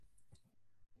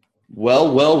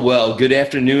Well. Good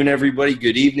afternoon, everybody.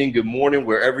 Good evening, good morning,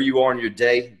 wherever you are in your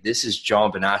day. This is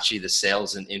John Bonacci, the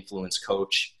Sales and Influence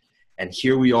Coach. And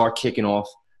here we are kicking off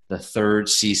the third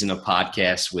season of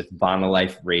podcasts with Bonna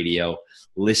Life Radio.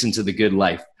 Listen to the good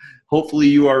life. Hopefully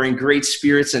you are in great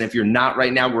spirits. And if you're not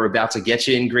right now, we're about to get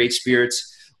you in great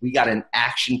spirits. We got an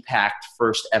action-packed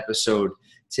first episode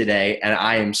today, and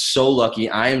I am so lucky.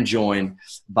 I am joined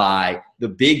by the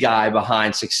big guy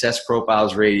behind Success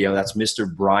Profiles Radio. That's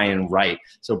Mr. Brian Wright.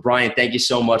 So, Brian, thank you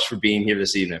so much for being here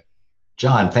this evening.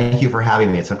 John, thank you for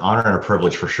having me. It's an honor and a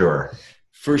privilege for sure.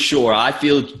 For sure. I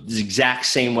feel the exact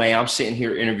same way. I'm sitting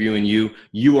here interviewing you.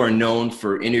 You are known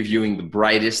for interviewing the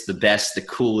brightest, the best, the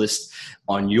coolest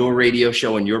on your radio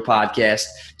show and your podcast.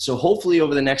 So hopefully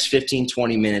over the next 15,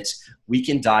 20 minutes, we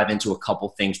can dive into a couple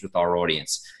things with our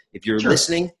audience. If you're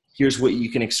listening, here's what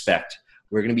you can expect.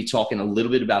 We're going to be talking a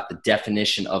little bit about the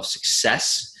definition of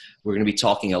success. We're going to be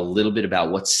talking a little bit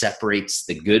about what separates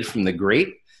the good from the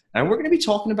great. And we're going to be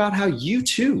talking about how you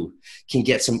too can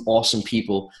get some awesome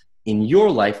people in your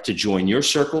life to join your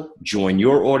circle, join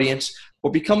your audience,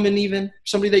 or become even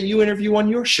somebody that you interview on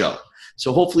your show.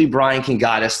 So hopefully Brian can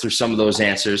guide us through some of those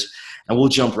answers, and we'll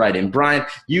jump right in. Brian,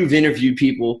 you've interviewed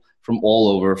people from all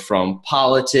over, from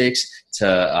politics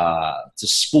to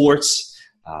sports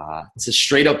to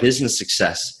straight up business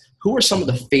success. Who are some of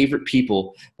the favorite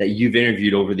people that you've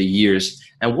interviewed over the years,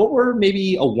 and what were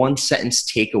maybe a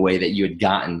one-sentence takeaway that you had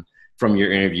gotten from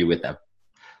your interview with them?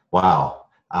 Wow.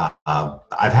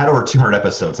 I've had over 200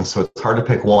 episodes, and so it's hard to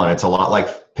pick one. It's a lot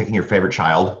like picking your favorite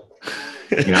child.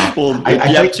 You know, well, if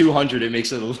you have 200, it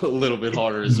makes it a little bit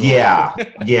harder as well.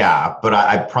 Yeah, but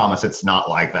I promise it's not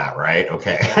like that, right?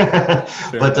 Okay.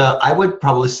 But I would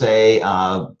probably say,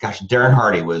 Darren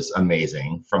Hardy was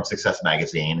amazing from Success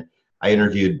Magazine. I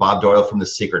interviewed Bob Doyle from The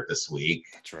Secret this week.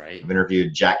 That's right. I've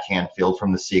interviewed Jack Canfield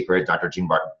from The Secret, Dr.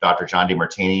 John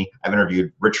DeMartini. I've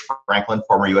interviewed Rich Franklin,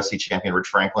 former USC champion Rich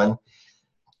Franklin.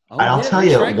 And I'll tell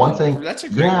you one thing. That's a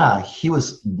great one. He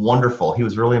was wonderful. He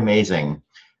was really amazing.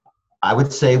 I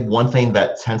would say one thing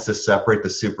that tends to separate the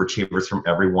super achievers from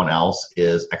everyone else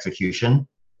is execution.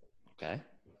 Okay.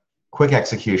 Quick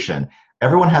execution.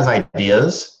 Everyone has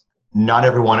ideas. Not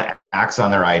everyone acts on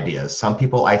their ideas. Some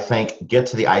people, I think, get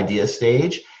to the idea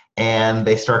stage and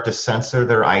they start to censor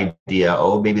their idea.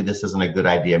 Oh, maybe this isn't a good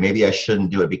idea. Maybe I shouldn't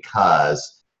do it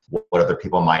because what other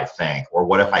people might think. Or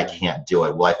what if I can't do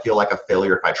it? Will I feel like a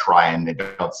failure if I try and they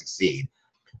don't succeed?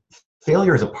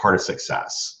 Failure is a part of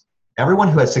success. Everyone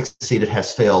who has succeeded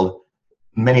has failed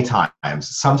many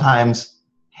times, sometimes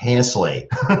heinously,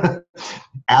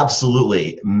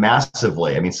 absolutely,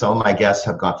 massively. I mean, some of my guests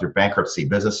have gone through bankruptcy,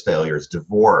 business failures,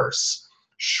 divorce,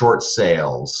 short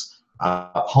sales,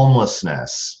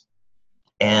 homelessness.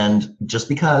 And just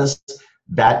because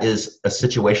that is a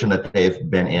situation that they've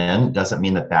been in doesn't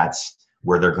mean that that's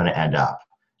where they're going to end up.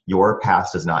 Your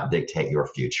past does not dictate your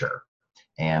future.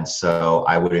 And so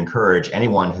I would encourage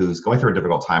anyone who's going through a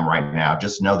difficult time right now,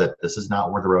 just know that this is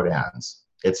not where the road ends.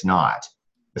 It's not.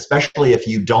 Especially if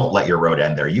you don't let your road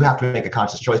end there. You have to make a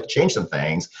conscious choice to change some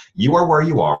things. You are where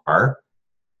you are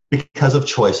because of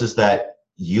choices that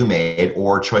you made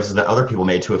or choices that other people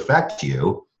made to affect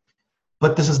you.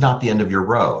 But this is not the end of your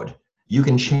road. You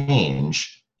can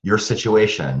change your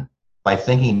situation by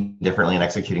thinking differently and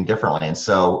executing differently. And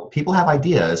so people have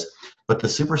ideas, but the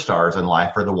superstars in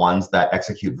life are the ones that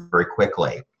execute very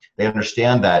quickly. They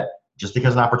understand that just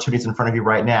because an opportunity is in front of you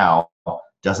right now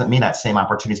doesn't mean that same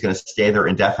opportunity is going to stay there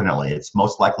indefinitely. It's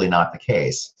most likely not the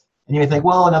case. And you may think,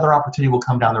 well, another opportunity will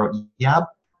come down the road. Yeah,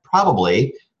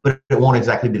 probably, but it won't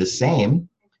exactly be the same.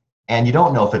 And you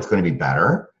don't know if it's going to be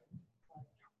better,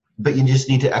 but you just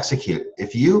need to execute.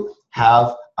 If you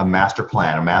have a master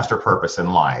plan, a master purpose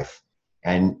in life,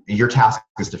 and your task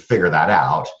is to figure that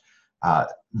out,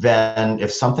 then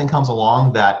if something comes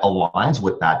along that aligns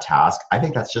with that task, I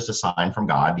think that's just a sign from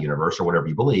God, the universe, or whatever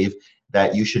you believe,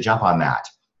 that you should jump on that.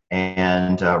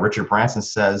 And Richard Branson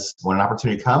says, when an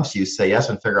opportunity comes to you, say yes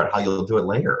and figure out how you'll do it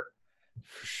later.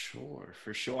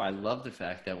 For sure. I love the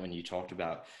fact that when you talked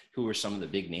about who were some of the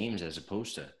big names as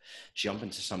opposed to jump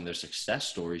into some of their success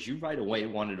stories, you right away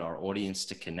wanted our audience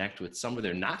to connect with some of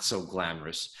their not so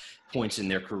glamorous points in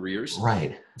their careers,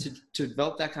 right? To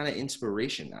develop that kind of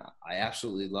inspiration. I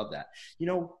absolutely love that. You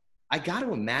know, I got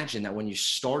to imagine that when you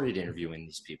started interviewing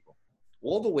these people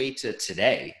all the way to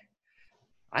today,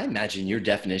 I imagine your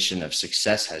definition of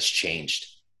success has changed.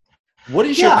 What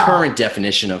is your current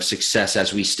definition of success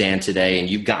as we stand today? And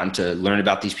you've gotten to learn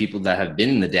about these people that have been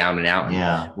in the down and out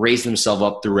and raised themselves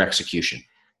up through execution.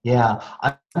 Yeah,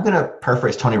 I'm going to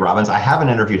paraphrase Tony Robbins. I haven't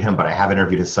interviewed him, but I have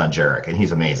interviewed his son, Jarek, and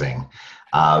he's amazing.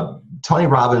 Tony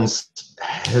Robbins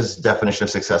his definition of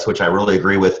success, which I really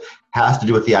agree with, has to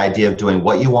do with the idea of doing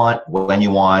what you want, when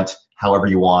you want, however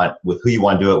you want, with who you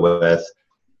want to do it with,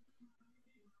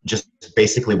 just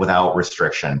basically without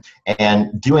restriction,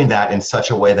 and doing that in such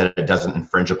a way that it doesn't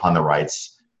infringe upon the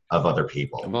rights of other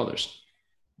people. Of others.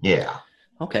 Yeah.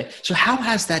 Okay. So how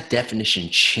has that definition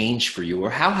changed for you, or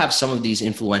how have some of these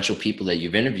influential people that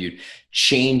you've interviewed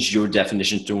changed your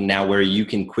definition to now where you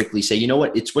can quickly say, you know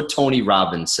what, it's what Tony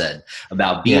Robbins said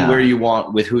about being where you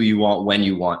want, with who you want, when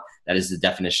you want. That is the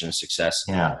definition of success.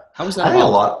 Yeah. How is that? I think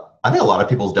a lot of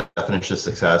people's definition of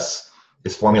success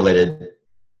is formulated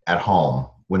at home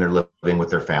when they're living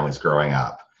with their families growing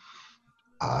up.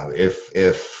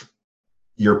 If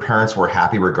your parents were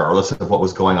happy regardless of what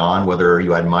was going on, whether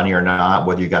you had money or not,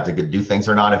 whether you got to do things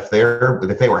or not, if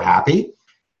they were happy,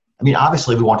 I mean,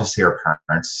 obviously we want to see our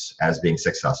parents as being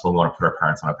successful. We want to put our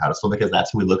parents on a pedestal because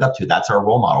that's who we look up to. That's our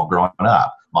role model growing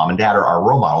up. Mom and dad are our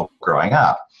role model growing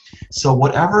up. So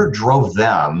whatever drove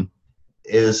them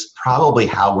is probably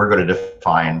how we're going to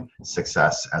define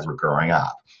success as we're growing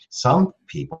up. Some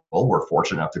people were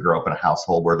fortunate enough to grow up in a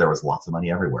household where there was lots of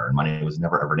money everywhere and money was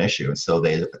never ever an issue. And so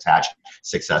they attached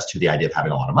success to the idea of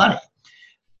having a lot of money.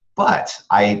 But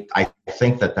I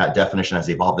think that definition has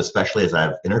evolved, especially as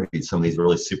I've interviewed some of these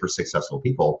really super successful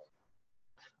people.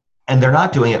 And they're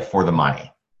not doing it for the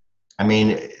money. I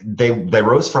mean, they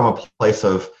rose from a place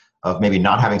of maybe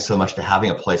not having so much to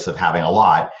having a place of having a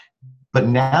lot. But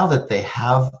now that they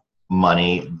have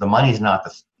money, the money's not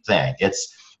the thing.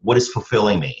 It's what is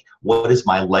fulfilling me? What is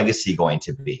my legacy going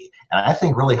to be? And I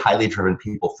think really highly driven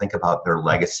people think about their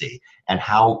legacy and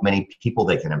how many people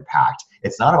they can impact.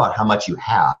 It's not about how much you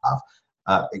have.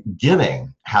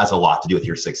 Giving has a lot to do with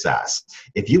your success.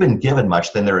 If you've been given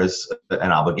much, then there is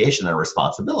an obligation and a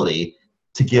responsibility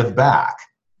to give back.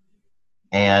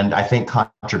 And I think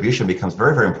contribution becomes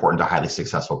very, very important to highly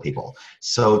successful people.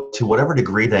 So to whatever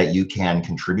degree that you can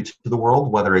contribute to the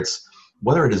world, whether it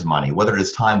is money, whether it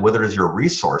is time, whether it is your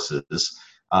resources,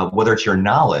 whether it's your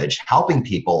knowledge, helping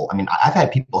people. I mean, I've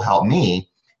had people help me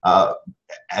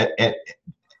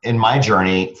in my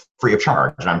journey free of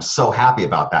charge. And I'm so happy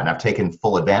about that. And I've taken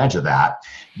full advantage of that.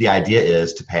 The idea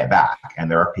is to pay it back.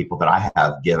 And there are people that I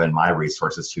have given my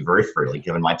resources to very freely,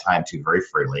 given my time to very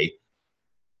freely.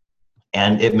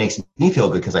 And it makes me feel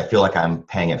good because I feel like I'm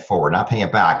paying it forward, not paying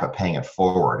it back, but paying it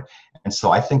forward. And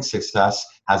so I think success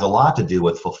has a lot to do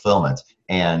with fulfillment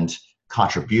and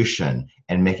contribution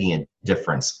and making a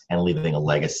difference and leaving a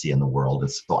legacy in the world.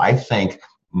 And so I think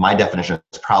my definition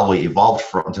has probably evolved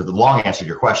from, to the long answer to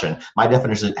your question, my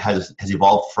definition has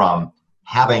evolved from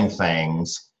having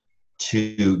things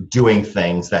to doing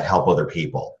things that help other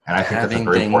people. And I think that's a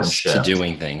very important shift. To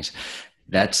doing things.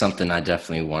 That's something I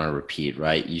definitely want to repeat,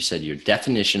 right? You said your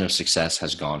definition of success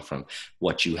has gone from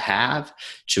what you have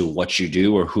to what you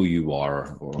do or who you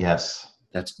are. Yes.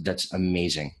 That's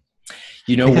amazing.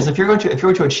 You know, because if you're going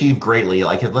to achieve greatly,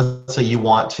 like if let's say you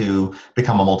want to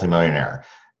become a multimillionaire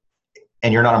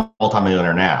and you're not a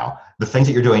multimillionaire now, the things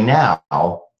that you're doing now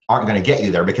aren't going to get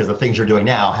you there because the things you're doing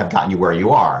now have gotten you where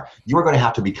you are. You are going to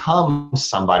have to become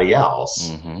somebody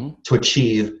else to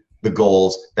achieve the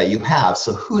goals that you have.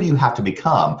 So who do you have to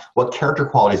become? What character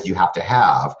qualities do you have to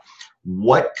have?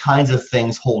 What kinds of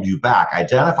things hold you back?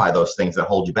 Identify those things that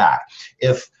hold you back.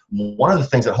 If one of the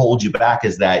things that holds you back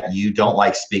is that you don't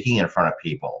like speaking in front of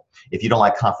people, if you don't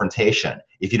like confrontation,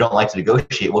 if you don't like to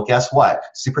negotiate, well, guess what?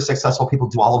 Super successful people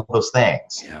do all of those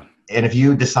things. Yeah. And if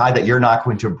you decide that you're not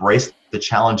going to embrace the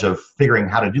challenge of figuring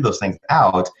how to do those things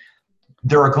out,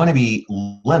 there are going to be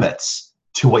limits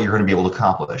to what you're going to be able to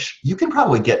accomplish. You can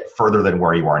probably get further than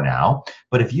where you are now,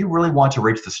 but if you really want to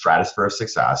reach the stratosphere of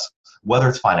success, whether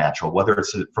it's financial, whether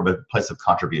it's from a place of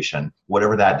contribution,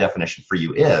 whatever that definition for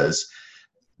you is,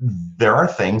 there are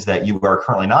things that you are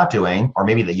currently not doing, or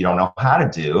maybe that you don't know how to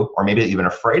do, or maybe that you've been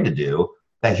afraid to do,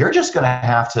 that you're just going to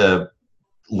have to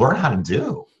learn how to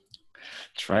do.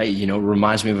 That's right. You know, it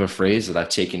reminds me of a phrase that I've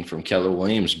taken from Keller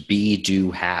Williams: be,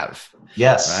 do, have.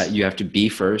 Yes. Right? You have to be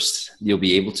first. You'll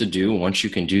be able to do. Once you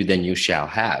can do, then you shall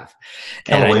have.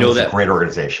 Keller Williams is a great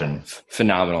organization.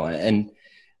 Phenomenal. And,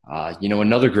 you know,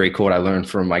 another great quote I learned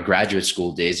from my graduate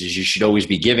school days is you should always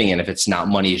be giving. And if it's not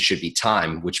money, it should be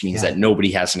time, which means that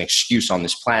nobody has an excuse on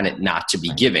this planet not to be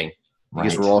giving,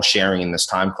 because we're all sharing in this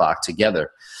time clock together.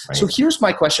 Right. So here's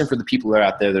my question for the people that are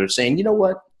out there that are saying, you know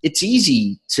what? It's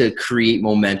easy to create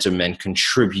momentum and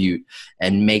contribute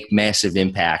and make massive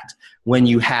impact when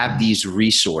you have these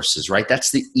resources, right?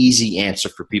 That's the easy answer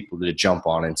for people to jump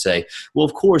on and say, well,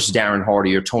 of course, Darren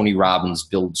Hardy or Tony Robbins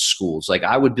builds schools. Like,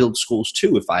 I would build schools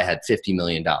too if I had $50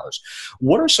 million.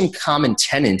 What are some common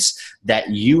tenets that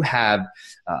you have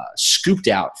scooped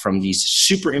out from these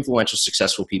super influential,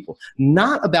 successful people,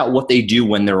 not about what they do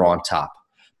when they're on top,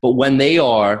 but when they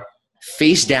are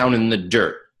face down in the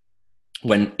dirt,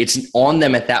 when it's on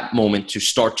them at that moment to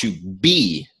start to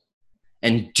be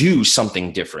and do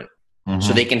something different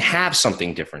so they can have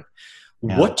something different.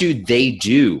 Yeah. What do they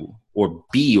do or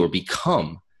be or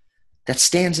become that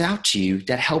stands out to you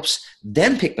that helps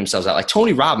them pick themselves out? Like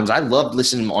Tony Robbins, I loved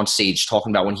listening to him on stage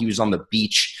talking about when he was on the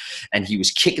beach and he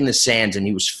was kicking the sands and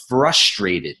he was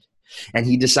frustrated and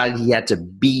he decided he had to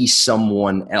be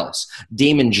someone else.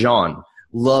 Damon John,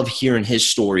 love hearing his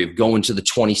story of going to the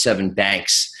 27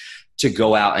 banks to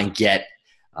go out and get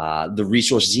the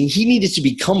resources. He needed to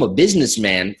become a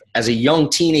businessman as a young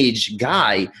teenage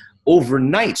guy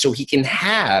overnight so he could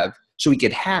have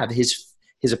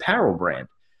his apparel brand.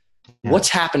 Yeah. What's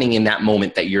happening in that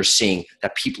moment that you're seeing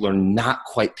that people are not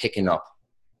quite picking up?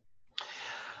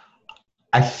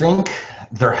 I think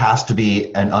there has to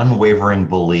be an unwavering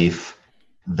belief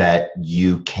that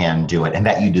you can do it and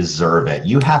that you deserve it.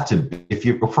 You have to, if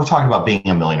we're talking about being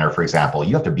a millionaire, for example,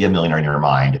 you have to be a millionaire in your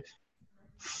mind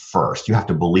first. You have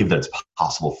to believe that it's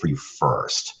possible for you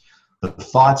first. The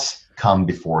thoughts come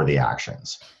before the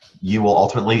actions. You will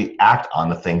ultimately act on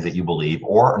the things that you believe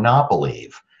or not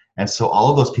believe. And so all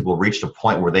of those people reached a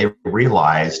point where they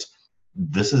realized,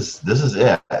 this is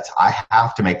it. I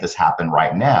have to make this happen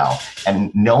right now.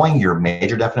 And knowing your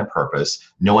major definite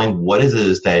purpose, knowing what it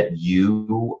is that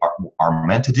you are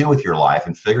meant to do with your life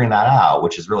and figuring that out,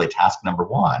 which is really task number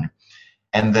one,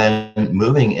 and then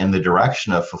moving in the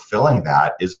direction of fulfilling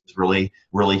that is really,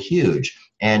 really huge.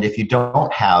 And if you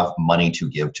don't have money to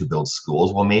give to build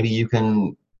schools, well, maybe you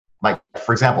can, like,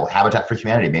 for example, Habitat for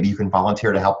Humanity, maybe you can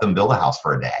volunteer to help them build a house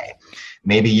for a day.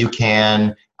 Maybe you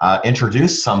can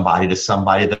introduce somebody to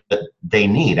somebody that they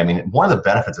need. I mean, one of the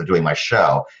benefits of doing my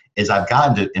show is I've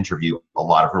gotten to interview a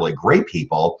lot of really great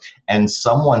people, and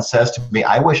someone says to me,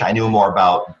 I wish I knew more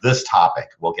about this topic.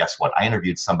 Well, guess what? I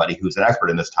interviewed somebody who's an expert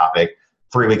in this topic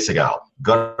 3 weeks ago.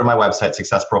 Go to my website,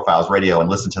 Success Profiles Radio, and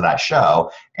listen to that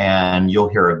show, and you'll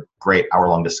hear a great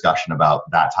hour-long discussion about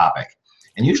that topic.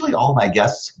 And usually all of my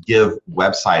guests give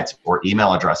websites or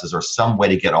email addresses or some way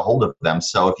to get a hold of them.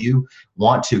 So if you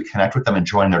want to connect with them and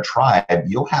join their tribe,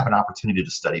 you'll have an opportunity to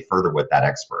study further with that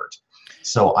expert.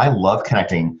 So I love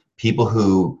connecting people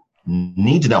who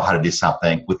need to know how to do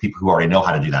something with people who already know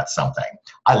how to do that something.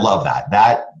 I love that.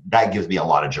 That gives me a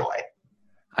lot of joy.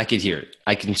 I could hear it.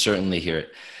 I can certainly hear it.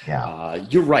 Yeah.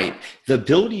 You're right. The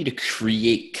ability to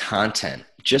create content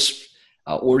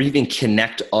or even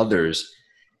connect others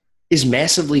is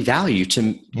massive value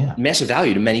to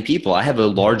many people. I have a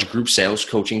large group sales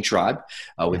coaching tribe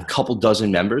with a couple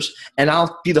dozen members, and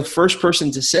I'll be the first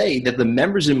person to say that the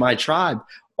members in my tribe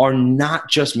are not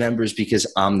just members because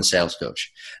I'm the sales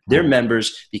coach. They're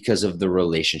members because of the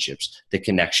relationships, the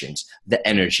connections, the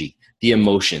energy, the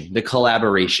emotion, the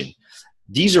collaboration.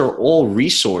 These are all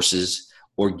resources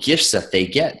or gifts that they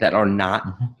get that are not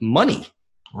money.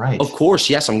 Right. Of course,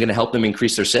 yes, I'm going to help them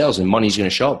increase their sales and money's going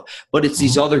to show up, but it's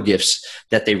these other gifts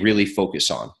that they really focus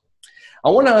on. I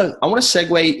want to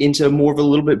segue into more of a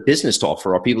little bit business talk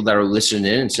for our people that are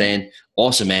listening in and saying,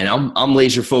 awesome, man, I'm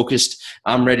laser focused.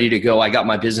 I'm ready to go. I got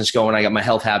my business going. I got my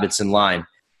health habits in line.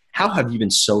 How have you been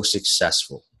so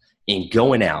successful in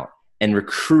going out and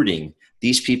recruiting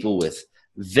these people with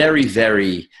very,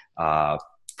 very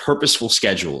purposeful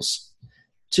schedules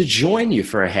to join you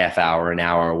for a half hour, an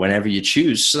hour, whenever you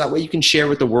choose, so that way you can share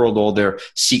with the world all their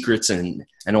secrets and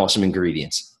awesome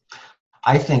ingredients?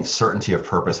 I think certainty of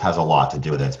purpose has a lot to do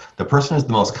with it. The person who's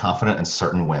the most confident and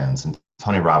certain wins, and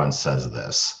Tony Robbins says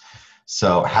this.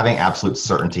 So having absolute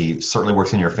certainty certainly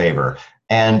works in your favor.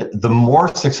 And the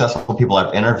more successful people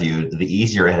I've interviewed, the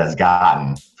easier it has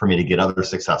gotten for me to get other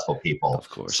successful people. Of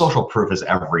course. Social proof is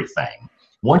everything.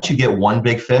 Once you get one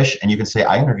big fish and you can say,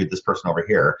 I interviewed this person over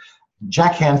here.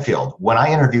 Jack Canfield, when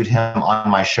I interviewed him on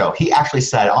my show, he actually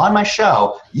said, on my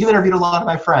show, you've interviewed a lot of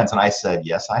my friends. And I said,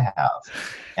 yes, I have.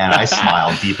 And I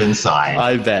smiled deep inside.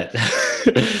 I bet.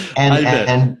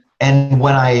 And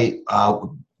when I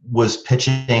was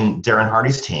pitching Darren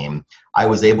Hardy's team, I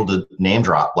was able to name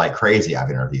drop like crazy.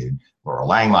 I've interviewed Laura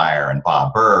Langmeyer and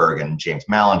Bob Berg and James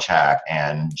Malinchak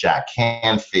and Jack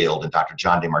Canfield and Dr.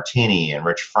 John DeMartini and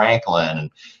Rich Franklin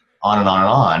and on and on and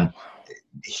on.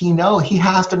 He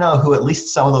has to know who at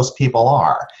least some of those people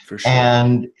are. For sure.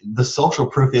 And the social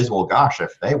proof is, well, gosh,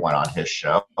 if they went on his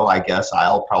show, I guess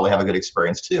I'll probably have a good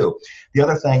experience too. The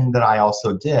other thing that I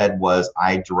also did was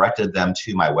I directed them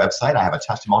to my website. I have a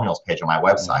testimonials page on my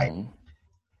website.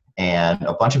 And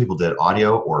a bunch of people did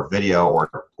audio or video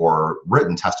or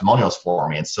written testimonials for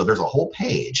me. And so there's a whole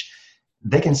page.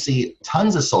 they can see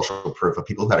tons of social proof of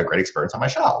people who had a great experience on my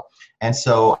show. And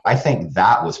so I think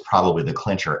that was probably the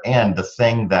clincher. And the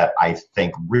thing that I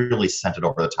think really sent it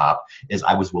over the top is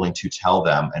I was willing to tell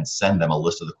them and send them a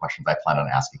list of the questions I planned on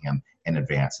asking him in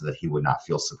advance so that he would not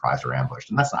feel surprised or ambushed.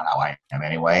 And that's not how I am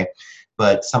anyway.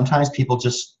 But sometimes people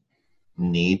just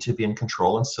need to be in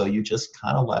control. And so you just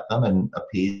kind of let them and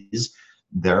appease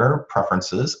their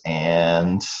preferences,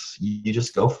 and you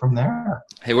just go from there.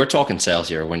 Hey, we're talking sales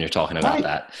here when you're talking about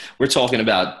that. We're talking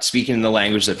about speaking in the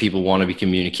language that people want to be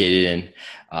communicated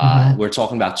in. We're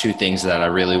talking about two things that I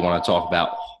really want to talk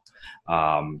about.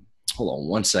 Hold on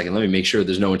one second. Let me make sure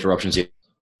there's no interruptions here.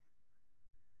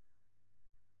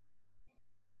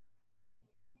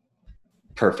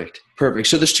 Perfect.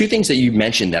 So there's two things that you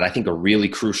mentioned that I think are really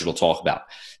crucial to talk about: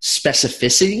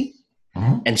 specificity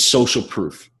and social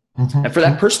proof. And for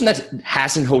that person that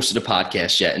hasn't hosted a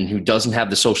podcast yet and who doesn't have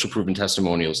the social proof and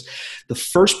testimonials, the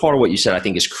first part of what you said I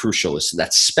think is crucial, is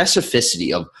that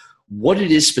specificity of what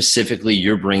it is specifically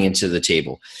you're bringing to the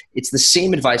table. It's the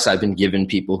same advice I've been giving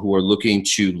people who are looking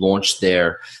to launch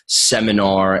their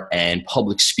seminar and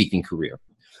public speaking career.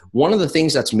 One of the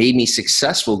things that's made me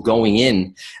successful going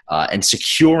in and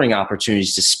securing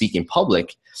opportunities to speak in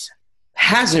public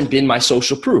hasn't been my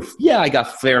social proof. Yeah, I got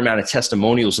a fair amount of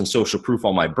testimonials and social proof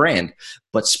on my brand,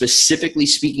 but specifically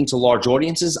speaking to large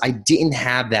audiences, I didn't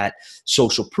have that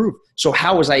social proof. So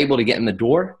how was I able to get in the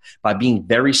door? By being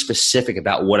very specific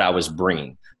about what I was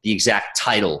bringing, the exact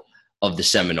title of the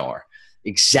seminar,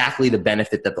 exactly the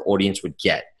benefit that the audience would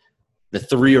get, the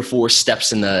 3 or 4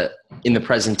 steps in the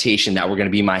presentation that were going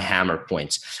to be my hammer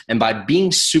points. And by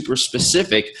being super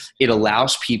specific, it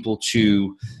allows people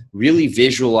to really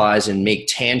visualize and make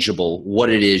tangible what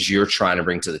it is you're trying to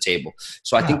bring to the table.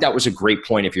 So I think that was a great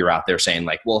point if you're out there saying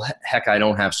like, well, heck, I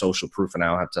don't have social proof and I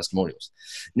don't have testimonials.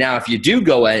 Now, if you do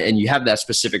go and you have that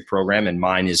specific program, and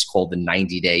mine is called the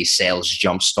 90-Day Sales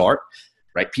Jumpstart,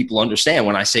 right? People understand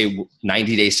when I say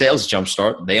 90-day sales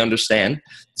jumpstart, they understand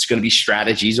it's going to be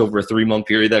strategies over a 3-month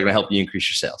period that are going to help you increase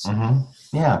your sales.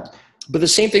 Yeah. But the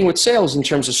same thing with sales in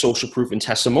terms of social proof and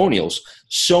testimonials.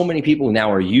 So many people now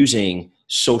are using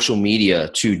social media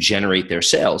to generate their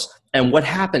sales. And what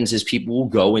happens is people will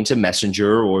go into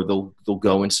Messenger, or they'll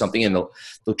go into something and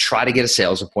they'll try to get a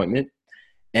sales appointment,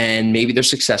 and maybe they're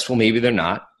successful, maybe they're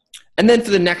not. And then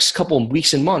for the next couple of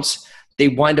weeks and months, they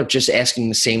wind up just asking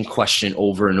the same question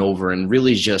over and over and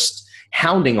really just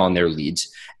hounding on their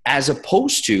leads, as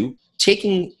opposed to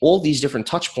taking all these different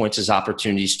touch points as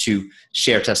opportunities to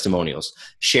share testimonials,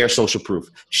 share social proof,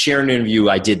 share an interview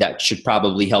I did that should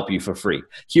probably help you for free.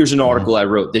 Here's an article I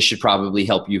wrote. This should probably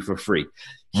help you for free.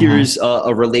 Here's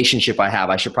a relationship I have.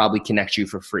 I should probably connect you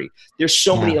for free. There's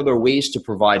so many other ways to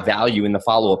provide value in the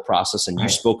follow-up process. And you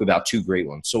spoke about 2 great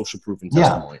ones: social proof and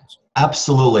testimonials.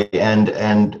 Absolutely.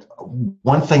 And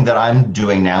one thing that I'm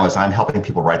doing now is I'm helping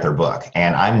people write their book,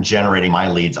 and I'm generating my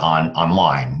leads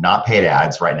online, not paid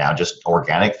ads right now, just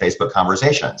organic Facebook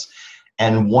conversations.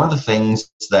 And one of the things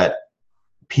that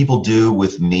people do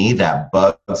with me that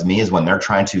bugs me is when they're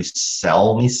trying to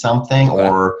sell me something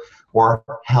or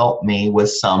help me with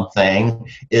something,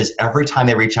 is every time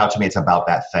they reach out to me, it's about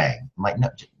that thing. I'm like, no,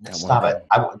 stop it.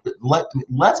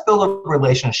 Let's build a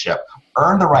relationship.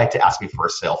 Earn the right to ask me for a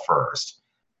sale first.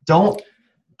 Don't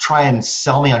try and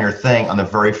sell me on your thing on the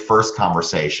very first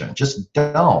conversation. Just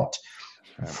don't.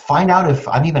 Find out if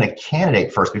I'm even a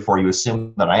candidate first before you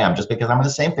assume that I am. Just because I'm in the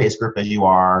same face group as you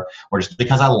are, or just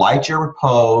because I liked your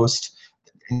post.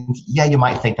 Yeah, you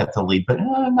might think that's a lead, but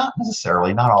not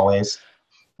necessarily, not always.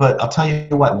 But I'll tell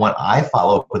you what, when I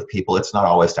follow up with people, it's not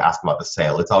always to ask about the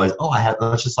sale. It's always,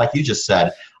 it's just like you just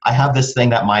said, I have this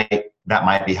thing that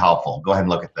might be helpful. Go ahead and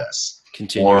look at this.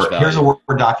 Or here's a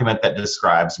Word document that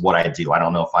describes what I do. I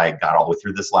don't know if I got all the way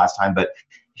through this last time, but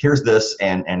here's this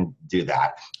and do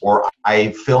that. Or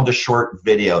I filmed a short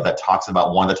video that talks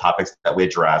about one of the topics that we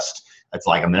addressed. It's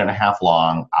like 1.5 minutes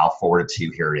long. I'll forward it to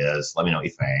you. Here it is. Let me know what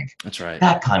you think. That's right.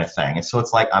 That kind of thing. And so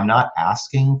it's like, I'm not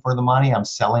asking for the money. I'm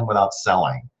selling without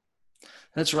selling.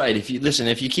 That's right. If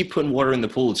you keep putting water in the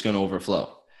pool, it's going to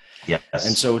overflow. Yes.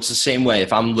 And so it's the same way.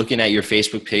 If I'm looking at your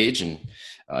Facebook page and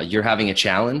you're having a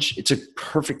challenge, it's a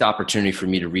perfect opportunity for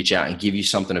me to reach out and give you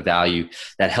something of value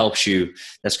that helps you,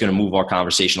 that's going to move our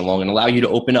conversation along and allow you to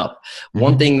open up.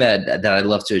 One thing that I'd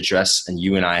love to address, and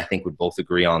you and I think would both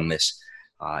agree on this,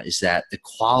 is that the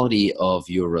quality of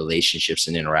your relationships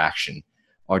and interaction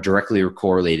are directly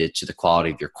correlated to the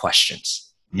quality of your questions.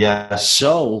 Yeah.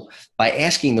 So by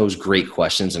asking those great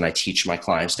questions, and I teach my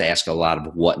clients to ask a lot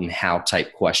of what and how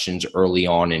type questions early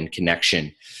on in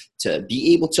connection to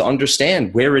be able to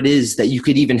understand where it is that you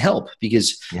could even help,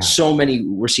 because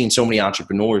we're seeing so many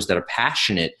entrepreneurs that are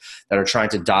passionate, that are trying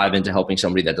to dive into helping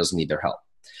somebody that doesn't need their help.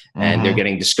 And they're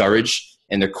getting discouraged,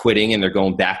 and they're quitting, and they're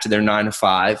going back to their 9 to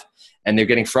 5, and they're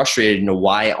getting frustrated.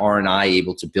 Why aren't I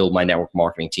able to build my network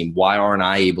marketing team? Why aren't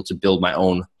I able to build my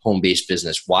own home-based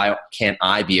business? Why can't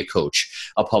I be a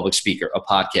coach, a public speaker, a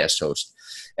podcast host?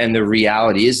 And the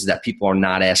reality is that people are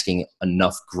not asking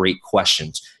enough great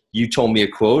questions. You told me a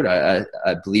quote, I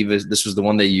believe this was the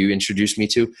one that you introduced me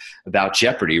to, about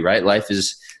Jeopardy, right? Life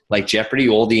is like Jeopardy.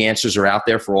 All the answers are out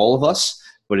there for all of us,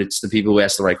 but it's the people who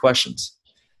ask the right questions.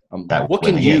 What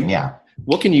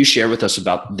can you share with us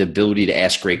about the ability to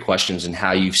ask great questions and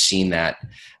how you've seen that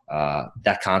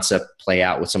concept play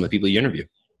out with some of the people you interview?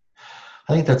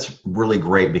 I think that's really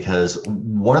great, because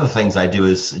one of the things I do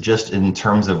is just in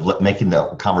terms of making the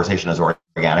conversation as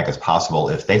organic as possible.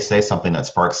 If they say something that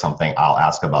sparks something, I'll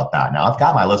ask about that. Now, I've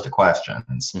got my list of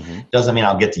questions. Doesn't mean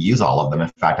I'll get to use all of them. In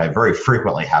fact, I very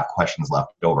frequently have questions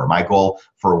left over. My goal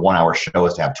for a 1-hour show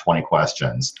is to have 20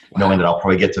 questions, knowing that I'll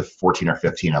probably get to 14 or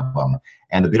 15 of them.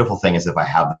 And the beautiful thing is, if I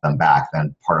have them back,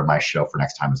 then part of my show for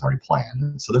next time is already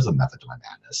planned. So there's a method to my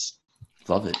madness.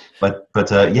 Love it. But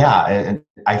and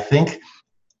I think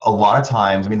a lot of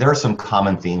times, there are some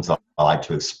common themes I like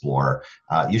to explore.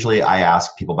 Usually I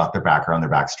ask people about their background, their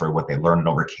backstory, what they learned and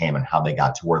overcame, and how they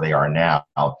got to where they are now.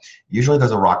 Usually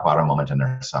there's a rock bottom moment in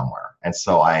there somewhere. And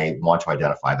so I want to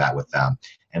identify that with them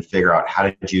and figure out, how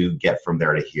did you get from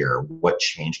there to here? What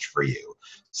changed for you?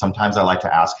 Sometimes I like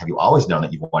to ask, have you always known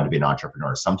that you wanted to be an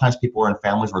entrepreneur? Sometimes people are in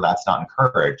families where that's not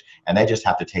encouraged, and they just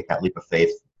have to take that leap of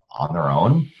faith on their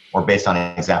own, or based on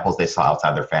examples they saw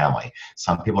outside their family.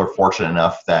 Some people are fortunate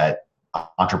enough that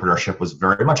entrepreneurship was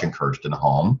very much encouraged in the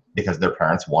home because their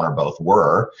parents, one or both,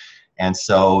 were. And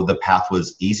so the path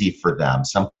was easy for them.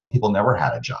 Some people never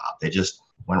had a job. They just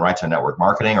went right to network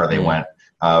marketing, or they went,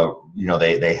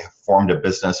 they formed a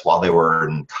business while they were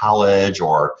in college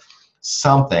or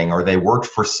something, or they worked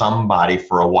for somebody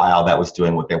for a while that was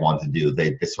doing what they wanted to do.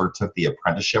 They sort of took the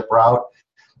apprenticeship route,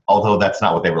 although that's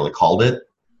not what they really called it.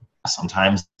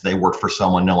 Sometimes they work for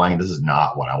someone knowing, this is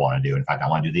not what I want to do. In fact, I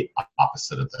want to do the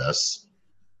opposite of this.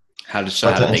 How did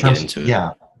they get into it?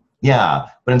 Yeah.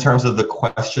 But in terms of the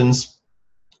questions,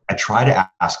 I try to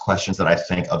ask questions that I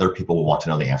think other people will want to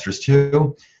know the answers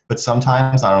to. But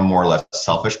sometimes on a more or less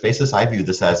selfish basis, I view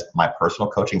this as my personal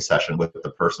coaching session with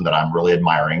the person that I'm really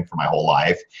admiring for my whole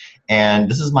life. And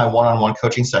this is my one-on-one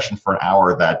coaching session for an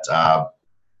hour that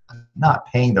not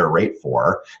paying their rate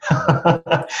for,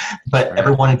 but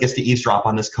everyone gets to eavesdrop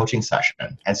on this coaching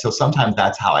session. And so sometimes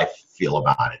that's how I feel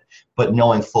about it, but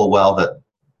knowing full well that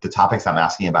the topics I'm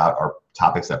asking about are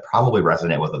topics that probably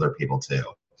resonate with other people too.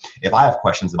 If I have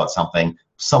questions about something,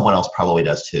 someone else probably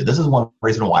does too. This is one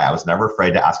reason why I was never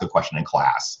afraid to ask a question in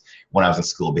class when I was in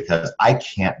school, because I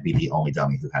can't be the only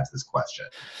dummy who has this question.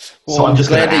 Well, so I'm just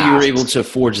glad that you were able to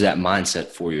forge that mindset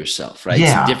for yourself, right? Yeah.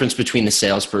 It's the difference between the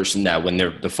salesperson that when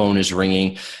the phone is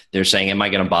ringing, they're saying, am I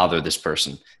going to bother this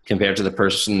person? Compared to the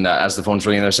person that as the phone's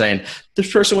ringing, they're saying, this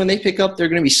person, when they pick up, they're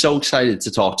going to be so excited to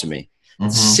talk to me.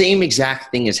 Same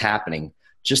exact thing is happening,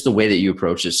 just the way that you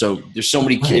approach it. So there's so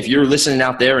many, if you're listening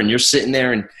out there and you're sitting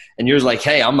there and you're like,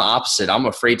 hey, I'm the opposite. I'm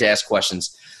afraid to ask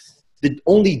questions. The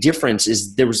only difference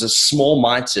is there was a small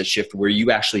mindset shift where you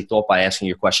actually thought by asking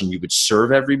your question, you would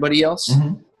serve everybody else.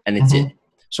 And it did.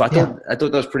 So I thought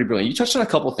that was pretty brilliant. You touched on a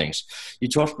couple of things. You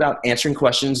talked about answering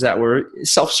questions that were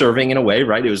self-serving in a way,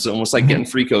 right? It was almost like getting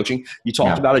free coaching. You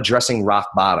talked about addressing rock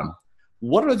bottom.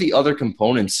 What are the other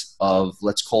components of,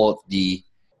 let's call it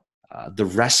the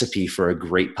recipe for a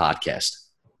great podcast?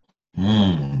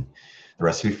 The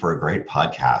recipe for a great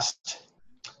podcast.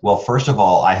 Well, first of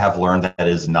all, I have learned that it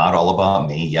is not all about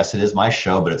me. Yes, it is my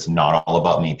show, but it's not all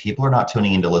about me. People are not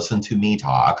tuning in to listen to me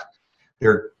talk.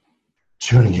 They're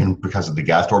tuning in because of the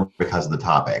guest or because of the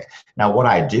topic. Now, what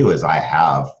I do is I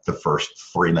have the first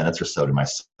 3 minutes or so to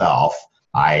myself.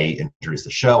 I introduce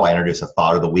the show. I introduce a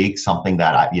thought of the week, something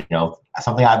that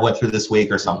something I went through this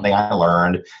week or something I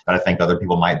learned that I think other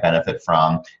people might benefit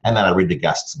from. And then I read the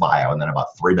guest's bio. And then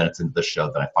about 3 minutes into the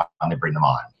show, then I finally bring them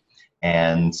on.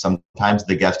 And sometimes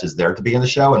the guest is there to be in the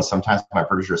show, and sometimes my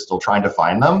producer is still trying to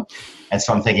find them. And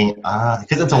so I'm thinking,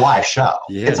 because it's a live show.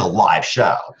 Yeah. It's a live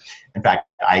show. In fact,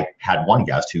 I had one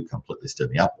guest who completely stood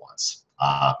me up once.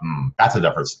 That's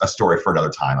a story for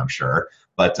another time, I'm sure.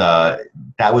 But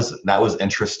that was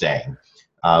interesting.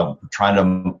 Trying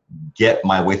to get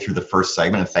my way through the first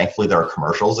segment, and thankfully there are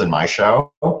commercials in my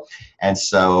show. And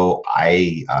so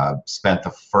I spent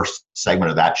the first segment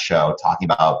of that show talking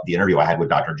about the interview I had with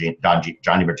Dr.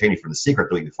 Johnny Bertini from The Secret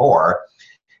the week before.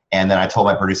 And then I told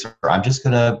my producer, I'm just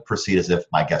going to proceed as if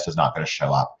my guest is not going to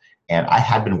show up. And I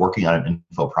had been working on an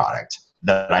info product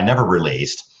that I never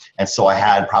released. And so I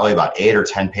had probably about 8 or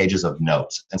 10 pages of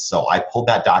notes. And so I pulled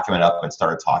that document up and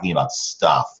started talking about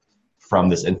stuff from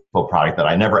this info product that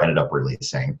I never ended up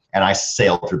releasing. And I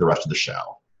sailed through the rest of the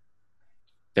show.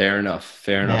 Fair enough.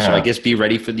 Fair enough. Yeah. So I guess be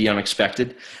ready for the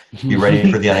unexpected. Be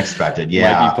ready for the unexpected.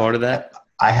 Yeah. Might be part of that.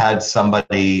 I had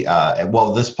somebody,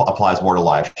 well, this applies more to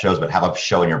live shows, but have a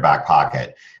show in your back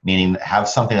pocket, meaning have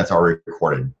something that's already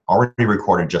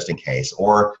recorded just in case,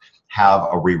 or have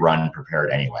a rerun prepared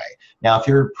anyway. Now, if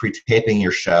you're pre-taping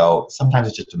your show, sometimes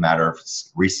it's just a matter of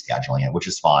rescheduling it, which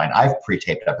is fine. I've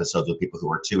pre-taped episodes with people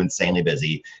who are too insanely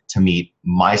busy to meet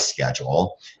my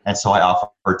schedule. And so I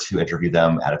offer to interview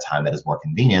them at a time that is more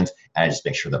convenient. And I just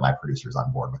make sure that my producer is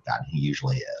on board with that. And he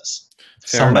usually is.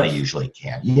 Somebody usually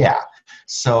can. Yeah.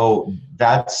 So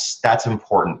that's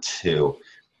important too.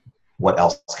 What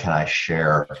else can I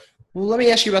share? Well, let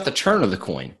me ask you about the turn of the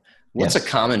coin. What's Yes. a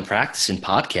common practice in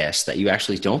podcasts that you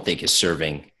actually don't think is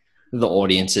serving the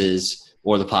audiences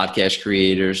or the podcast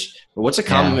creators? Or what's a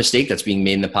common mistake that's being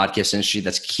made in the podcast industry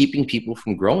that's keeping people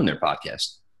from growing their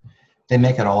podcast? They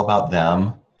make it all about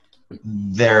them.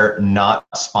 They're not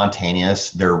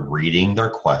spontaneous. They're reading their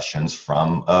questions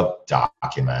from a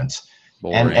document.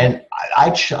 Boring. And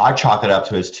I chalk it up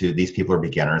to these people are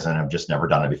beginners and have just never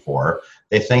done it before.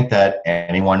 They think that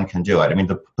anyone can do it. I mean,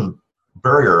 the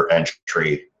barrier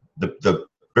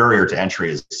to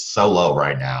entry is so low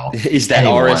right now. Is that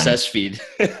RSS feed?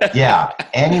 Yeah,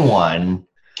 anyone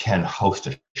can host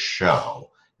a show.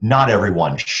 Not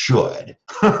everyone should.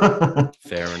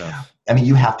 Fair enough. I mean,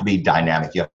 you have to be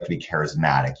dynamic. You have to be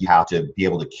charismatic. You have to be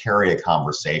able to carry a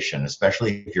conversation,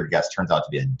 especially if your guest turns out to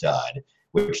be a dud,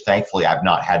 which thankfully I've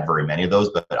not had very many of those,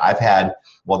 but I've had,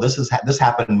 well, this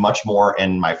happened much more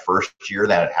in my first year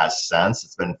than it has since.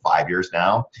 It's been 5 years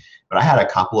now. But I had a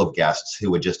couple of guests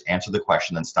who would just answer the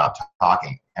question and stop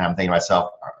talking. And I'm thinking to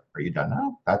myself, are you done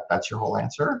now? That's your whole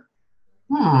answer?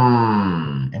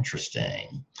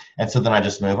 Interesting. And so then I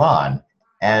just move on.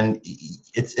 And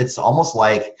it's almost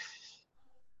like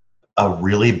a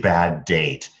really bad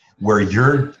date where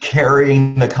you're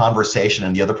carrying the conversation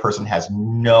and the other person has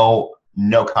no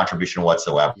contribution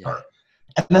whatsoever. Yeah.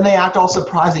 And then they act all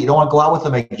surprised that you don't want to go out with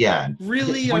them again.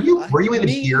 Really? Were you even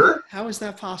here? How is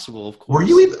that possible? Of course.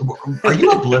 Are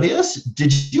you oblivious?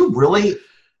 Did you really?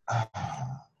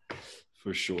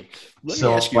 For sure.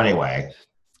 So anyway.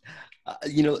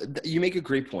 You make a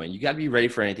great point. You got to be ready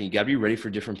for anything. You got to be ready for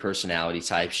different personality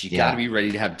types. You got to be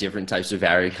ready to have different types of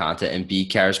varied content and be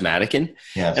charismatic.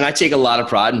 And I take a lot of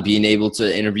pride in being able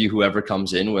to interview whoever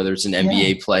comes in, whether it's an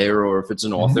NBA player or if it's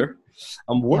an author.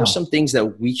 What are some things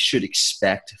that we should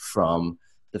expect from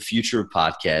the future of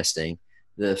podcasting,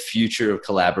 the future of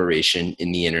collaboration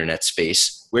in the internet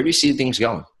space? Where do you see things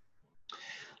going?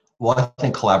 Well, I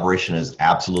think collaboration is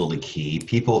absolutely key.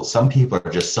 Some people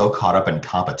are just so caught up in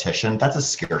competition. That's a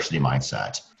scarcity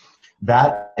mindset.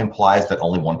 That implies that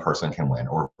only one person can win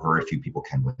or very few people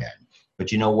can win.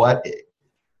 But you know what?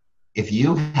 If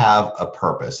you have a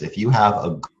purpose, if you have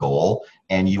a goal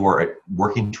and you are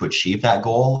working to achieve that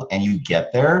goal and you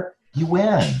get there, you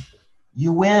win.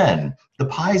 You win. The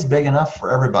pie is big enough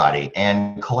for everybody,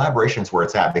 and collaboration is where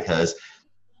it's at, because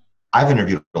I've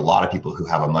interviewed a lot of people who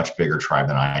have a much bigger tribe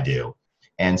than I do.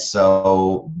 And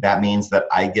so that means that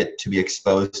I get to be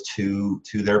exposed to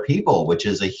their people, which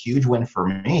is a huge win for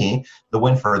me. The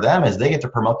win for them is they get to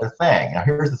promote their thing. Now,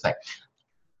 here's the thing.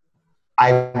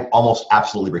 I almost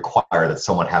absolutely require that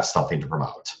someone have something to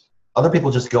promote. Other people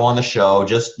just go on the show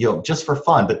just for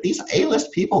fun. But these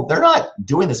A-list people, they're not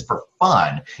doing this for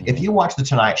fun. If you watch The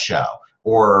Tonight Show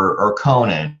or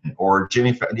Conan or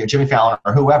Jimmy Fallon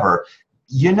or whoever,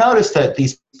 you notice that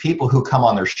these people who come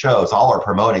on their shows all are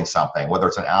promoting something, whether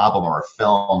it's an album or a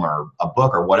film or a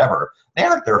book or whatever. They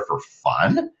aren't there for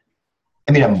fun.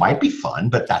 I mean, it might be fun,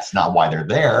 but that's not why they're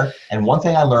there. And one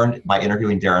thing I learned by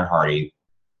interviewing Darren Hardy,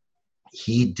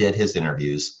 he did his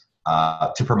interviews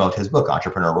to promote his book,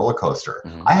 Entrepreneur Roller Coaster.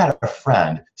 Mm-hmm. I had a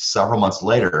friend several months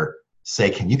later say,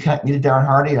 "Can you connect me to Darren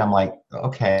Hardy?" And I'm like,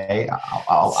 "Okay,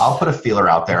 I'll put a feeler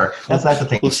out there." That's the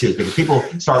thing too, because people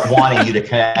start wanting you to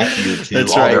connect you to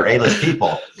their A-list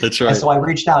people. That's right. And so I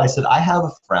reached out. I said, "I have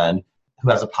a friend who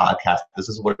has a podcast. This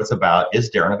is what it's about.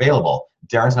 Is Darren available?"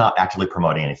 Darren's not actively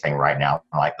promoting anything right now.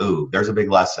 I'm like, "Ooh, there's a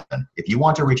big lesson. If you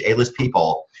want to reach A-list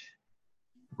people,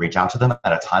 reach out to them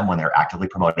at a time when they're actively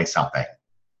promoting something."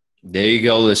 There you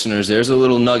go, listeners. There's a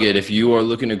little nugget. If you are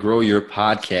looking to grow your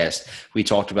podcast, we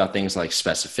talked about things like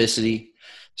specificity,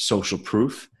 social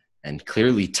proof, and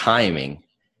clearly timing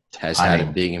has had a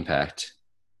big impact.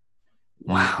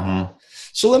 Wow.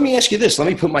 So let me ask you this. Let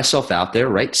me put myself out there,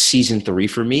 right? Season 3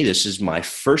 for me. This is my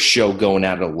first show going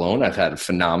at it alone. I've had a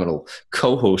phenomenal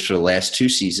co-host for the last 2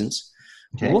 seasons.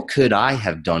 Okay. What could I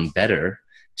have done better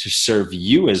to serve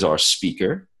you as our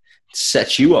speaker,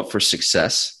 set you up for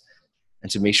success,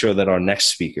 and to make sure that our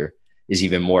next speaker is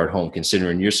even more at home,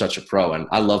 considering you're such a pro? And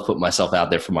I love putting myself out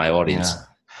there for my audience. Yeah.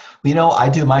 You know, I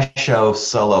do my show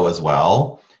solo as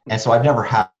well. And so I've never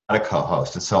had a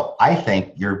co-host. And so I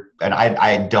think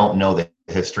I don't know the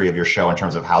history of your show in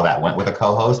terms of how that went with a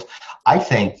co-host. I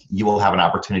think you will have an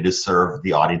opportunity to serve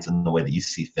the audience in the way that you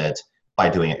see fit by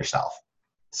doing it yourself.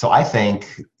 So I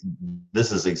think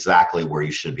this is exactly where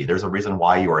you should be. There's a reason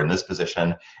why you are in this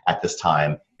position at this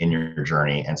time in your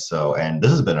journey. And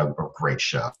this has been a great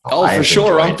show. Oh, for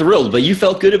sure. I'm thrilled. But you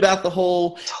felt good about the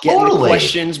whole getting the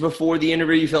questions before the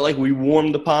interview? You felt like we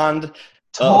warmed the pond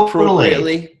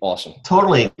appropriately? Awesome.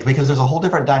 Totally. Because there's a whole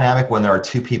different dynamic when there are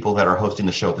 2 people that are hosting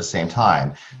the show at the same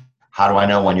time. How do I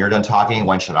know when you're done talking?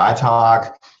 When should I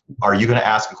talk? Are you going to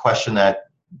ask a question that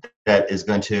is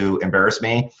going to embarrass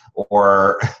me,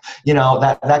 or,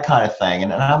 that kind of thing.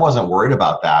 And I wasn't worried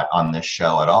about that on this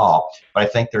show at all. But I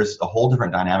think there's a whole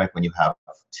different dynamic when you have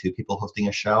 2 people hosting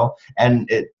a show, and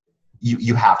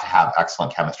you have to have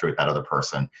excellent chemistry with that other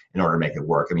person in order to make it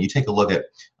work. I mean, you take a look at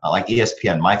like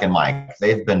ESPN, Mike and Mike,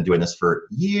 they've been doing this for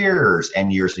years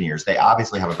and years and years. They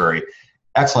obviously have a very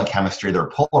excellent chemistry. They're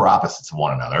polar opposites of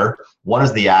one another. One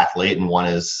is the athlete and one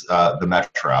is the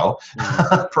metro,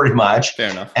 pretty much.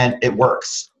 Fair enough. And it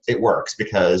works. It works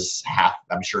because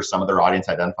I'm sure some of their audience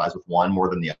identifies with one more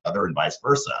than the other and vice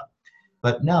versa.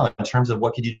 But no, in terms of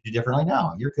what could you do differently,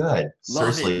 no, you're good.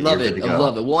 Seriously, love it. I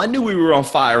love it. Well, I knew we were on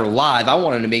fire live. I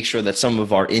wanted to make sure that some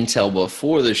of our intel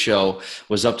before the show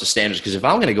was up to standards, because if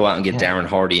I'm going to go out and get Darren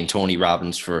Hardy and Tony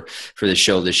Robbins for the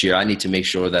show this year, I need to make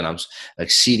sure that I'm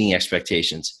exceeding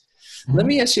expectations. Mm-hmm. Let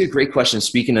me ask you a great question.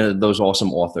 Speaking of those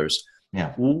awesome authors,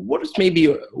 what's maybe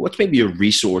a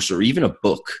resource or even a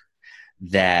book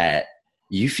that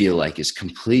you feel like is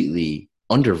completely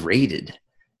underrated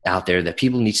out there that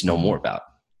people need to know more about?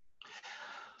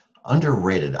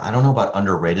 Underrated. I don't know about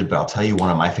underrated, but I'll tell you one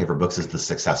of my favorite books is The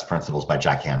Success Principles by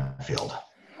Jack Canfield.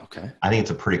 Okay. I think it's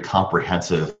a pretty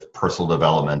comprehensive personal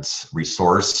development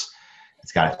resource.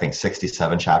 It's got, I think,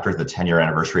 67 chapters. The 10-year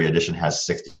anniversary edition has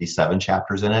 67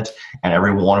 chapters in it, and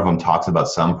every one of them talks about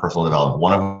some personal development.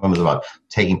 One of them is about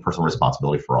taking personal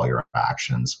responsibility for all your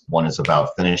actions. One is about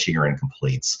finishing your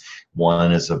incompletes.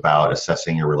 One is about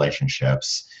assessing your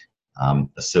relationships.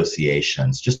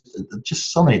 Associations,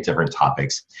 just so many different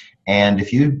topics. And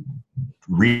if you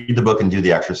read the book and do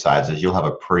the exercises, you'll have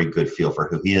a pretty good feel for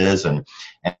who he is and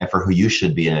for who you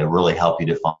should be, and it'll really help you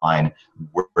define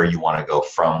where you want to go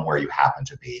from where you happen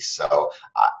to be. So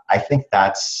I think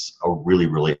that's a really,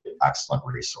 really excellent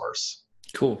resource.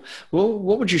 Cool. Well,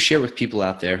 what would you share with people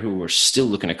out there who are still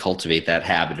looking to cultivate that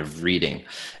habit of reading?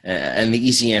 And the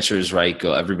easy answer is, right,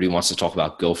 everybody wants to talk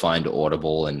about go find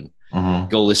Audible and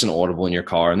go listen to Audible in your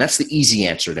car. And that's the easy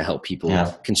answer to help people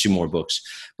consume more books.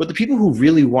 But the people who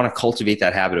really want to cultivate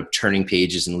that habit of turning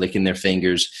pages and licking their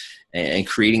fingers and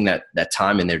creating that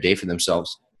time in their day for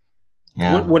themselves,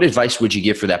 what advice would you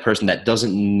give for that person that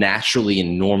doesn't naturally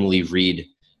and normally read,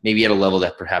 maybe at a level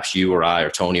that perhaps you or I or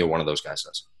Tony or one of those guys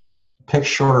does? Pick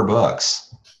shorter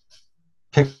books.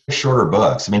 I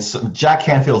mean, Jack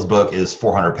Canfield's book is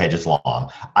 400 pages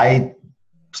long. I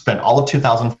spent all of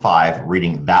 2005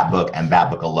 reading that book and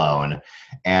that book alone,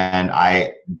 and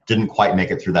I didn't quite make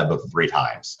it through that book 3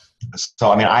 times.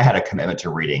 So, I mean, I had a commitment to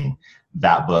reading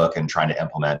that book and trying to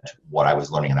implement what I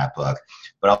was learning in that book.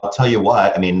 But I'll tell you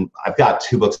what, I mean, I've got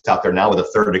 2 books out there now with a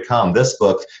 3rd to come. This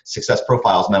book, Success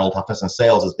Profiles, Mental Toughness and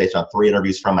Sales, is based on 3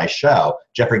 interviews from my show.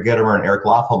 Jeffrey Gitomer and Eric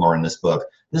Lofholm are in this book.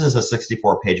 This is a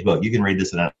 64-page book. You can read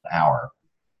this in an hour.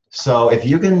 So if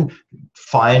you can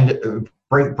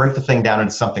break the thing down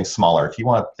into something smaller. If you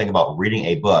want to think about reading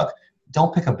a book,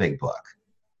 don't pick a big book.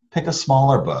 Pick a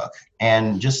smaller book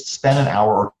and just spend an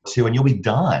hour or 2 and you'll be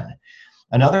done.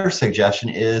 Another suggestion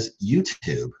is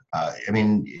YouTube. I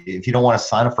mean, if you don't want to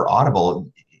sign up for Audible,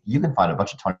 you can find a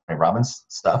bunch of Tony Robbins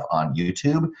stuff on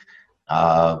YouTube.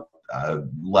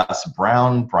 Les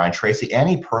Brown, Brian Tracy,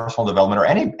 any personal development or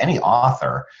any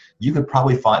author, you could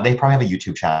probably find, they probably have a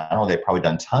YouTube channel. They've probably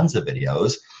done tons of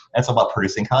videos. And it's about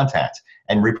producing content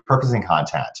and repurposing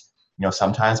content. You know,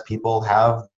 sometimes people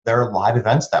have their live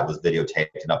events that was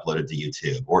videotaped and uploaded to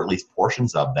YouTube, or at least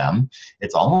portions of them.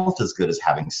 It's almost as good as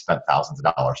having spent thousands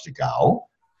of dollars to go,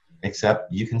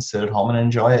 except you can sit at home and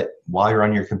enjoy it while you're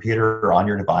on your computer or on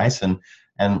your device and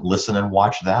listen and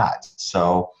watch that.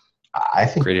 So I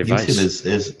think Great YouTube advice.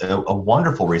 is a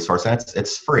wonderful resource, and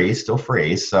it's free, still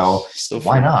free. So Still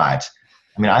why free. not?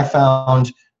 I mean, I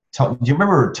found. Do you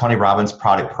remember Tony Robbins'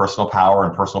 product Personal Power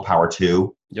and Personal Power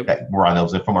 2 Yep. that were on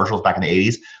those infomercials back in the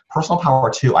 80s? Personal Power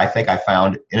 2, I think I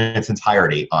found in its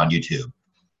entirety on YouTube.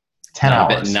 10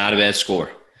 hours. Not a bad score.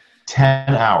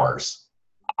 10 hours.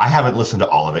 I haven't listened to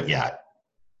all of it yet.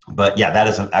 But yeah, that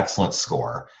is an excellent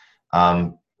score.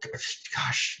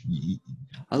 Gosh.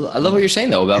 I love what you're saying,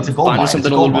 though, about finding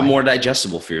something a little bit more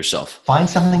digestible for yourself. Find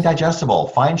something digestible.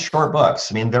 Find short books.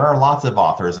 I mean, there are lots of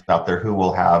authors out there who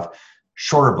will have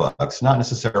shorter books, not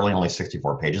necessarily only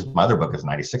 64 pages. My other book is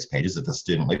 96 pages. It's a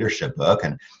student leadership book.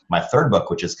 And my third book,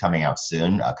 which is coming out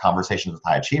soon, Conversations with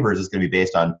High Achievers, is going to be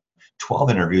based on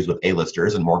 12 interviews with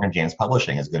A-listers, and Morgan James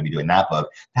Publishing is going to be doing that book.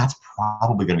 That's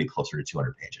probably going to be closer to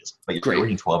 200 pages. But you're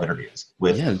reading 12 interviews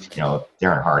with,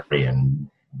 Darren Hardy and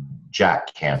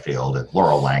Jack Canfield and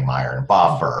Laurel Langmeyer and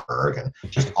Bob Berg and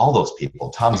just all those people,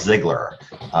 Tom Ziegler,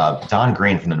 Don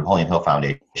Green from the Napoleon Hill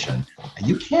Foundation.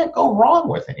 You can't go wrong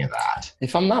with any of that.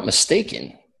 If I'm not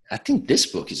mistaken, I think this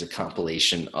book is a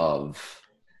compilation of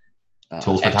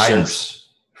Tools for Titans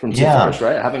from Tim Ferriss,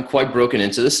 right? I haven't quite broken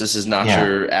into this. This is not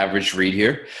your average read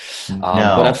here. No.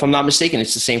 But if I'm not mistaken,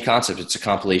 it's the same concept. It's a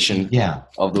compilation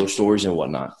of those stories and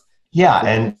whatnot.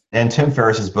 Yeah, and Tim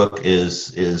Ferriss's book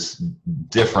is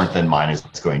different than mine is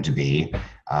going to be.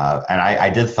 And I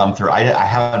did thumb through. I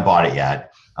haven't bought it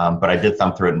yet, but I did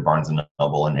thumb through it in Barnes and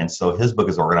Noble, and so his book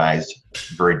is organized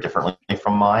very differently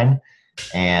from mine.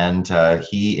 And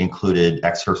he included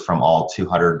excerpts from all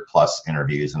 200 plus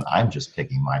interviews, and I'm just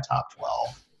picking my top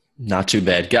 12. Not too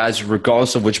bad. Guys,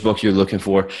 regardless of which book you're looking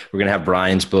for, we're going to have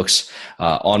Brian's books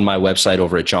on my website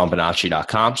over at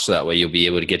johnbonacci.com. So that way you'll be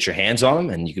able to get your hands on them,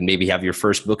 and you can maybe have your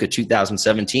first book of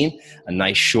 2017, a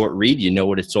nice short read. You know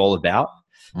what it's all about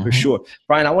for sure.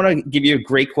 Brian, I want to give you a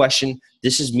great question.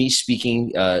 This is me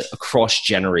speaking across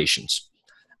generations.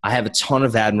 I have a ton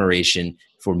of admiration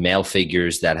for male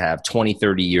figures that have 20,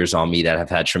 30 years on me that have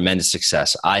had tremendous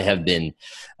success. I have been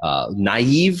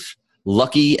naive,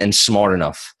 lucky, and smart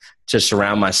enough to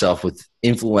surround myself with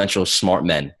influential, smart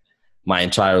men my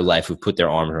entire life who put their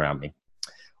arms around me.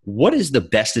 What is the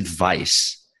best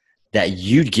advice that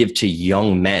you'd give to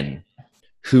young men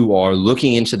who are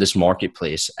looking into this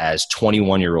marketplace as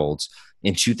 21-year-olds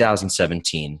in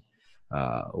 2017,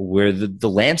 where the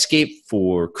landscape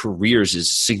for careers is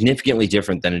significantly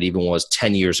different than it even was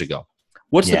 10 years ago?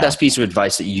 What's the best piece of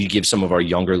advice that you give some of our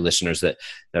younger listeners that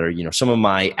are, some of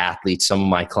my athletes, some of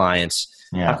my clients?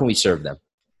 How can we serve them?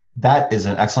 That is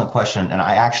an excellent question. And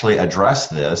I actually address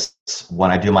this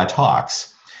when I do my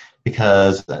talks,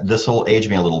 because this will age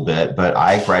me a little bit, but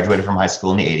I graduated from high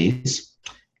school in the 80s.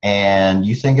 And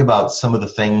you think about some of the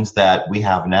things that we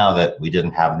have now that we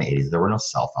didn't have in the 80s. There were no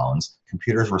cell phones.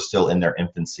 Computers were still in their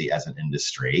infancy as an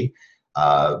industry.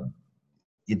 The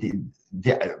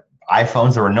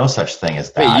iPhones, there were no such thing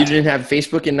as that. Wait, you didn't have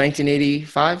Facebook in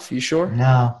 1985? You sure?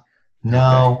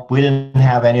 No, okay. We didn't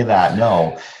have any of that.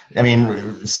 No. I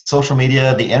mean, social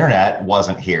media, the internet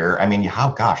wasn't here. I mean,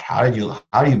 how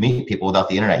do you meet people without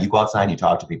the internet? You go outside and you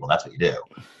talk to people. That's what you do.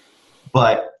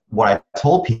 But what I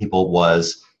told people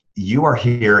was, you are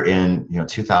here in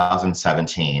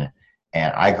 2017,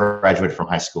 and I graduated from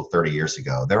high school 30 years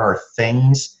ago. There are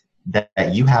things that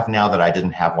you have now that I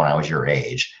didn't have when I was your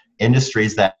age.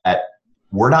 Industries that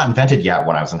were not invented yet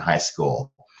when I was in high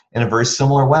school. In a very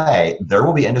similar way, there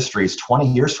will be industries 20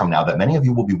 years from now that many of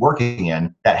you will be working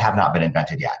in that have not been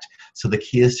invented yet. So the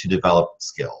key is to develop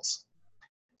skills.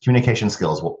 Communication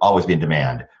skills will always be in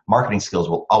demand. Marketing skills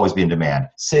will always be in demand.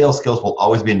 Sales skills will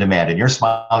always be in demand. And you're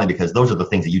smiling because those are the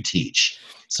things that you teach.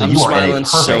 So I'm smiling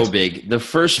so big. The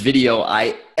first video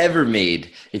I ever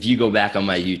made, if you go back on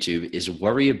my YouTube, is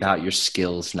worry about your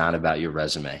skills, not about your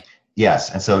resume.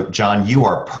 Yes. And so, John, you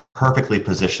are perfectly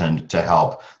positioned to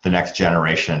help the next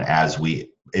generation as we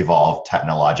evolve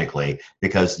technologically,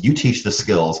 because you teach the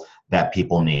skills that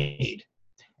people need,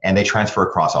 and they transfer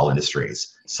across all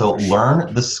industries. So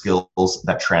learn the skills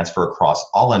that transfer across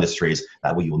all industries.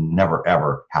 That way you will never,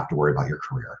 ever have to worry about your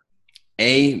career.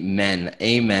 Amen.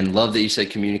 Amen. Love that you said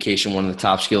communication, one of the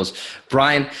top skills.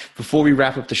 Brian, before we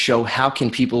wrap up the show, how can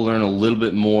people learn a little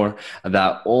bit more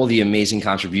about all the amazing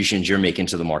contributions you're making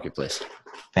to the marketplace?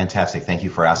 Fantastic. Thank you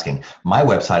for asking. My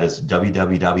website is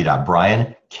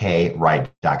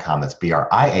www.briankwright.com. That's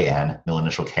BRIAN, middle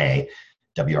initial K,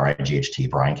 WRIGHT,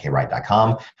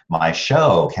 briankwright.com. My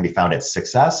show can be found at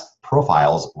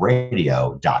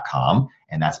successprofilesradio.com,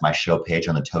 and that's my show page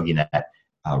on the TogiNet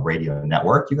radio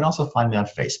network. You can also find me on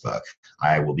Facebook.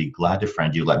 I will be glad to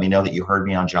friend you. Let me know that you heard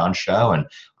me on John's show, and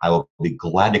I will be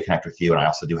glad to connect with you. And I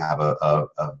also do have a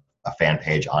a fan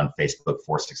page on Facebook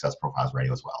for Success Profiles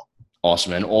Radio as well.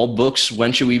 Awesome. And all books,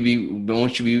 when should we be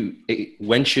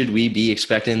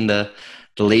expecting the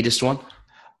latest one?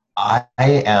 I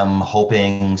am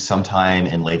hoping sometime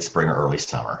in late spring or early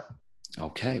summer.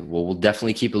 Okay. Well, we'll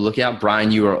definitely keep a lookout.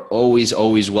 Brian, you are always,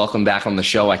 always welcome back on the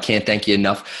show. I can't thank you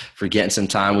enough for getting some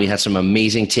time. We had some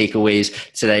amazing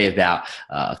takeaways today about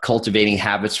cultivating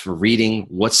habits for reading,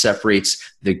 what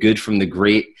separates the good from the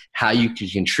great, how you can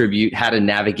contribute, how to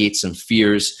navigate some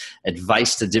fears,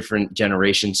 advice to different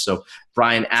generations. So,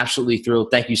 Brian, absolutely thrilled.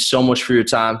 Thank you so much for your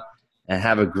time. And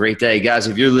have a great day. Guys,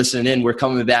 if you're listening in, we're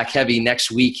coming back heavy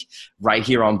next week right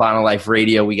here on Bono Life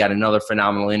Radio. We got another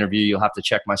phenomenal interview. You'll have to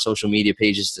check my social media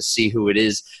pages to see who it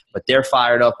is. But they're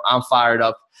fired up. I'm fired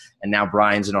up. And now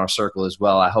Brian's in our circle as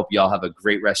well. I hope you all have a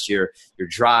great rest of your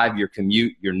drive, your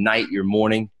commute, your night, your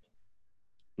morning.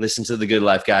 Listen to The Good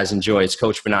Life, guys. Enjoy. It's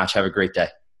Coach Benach. Have a great day.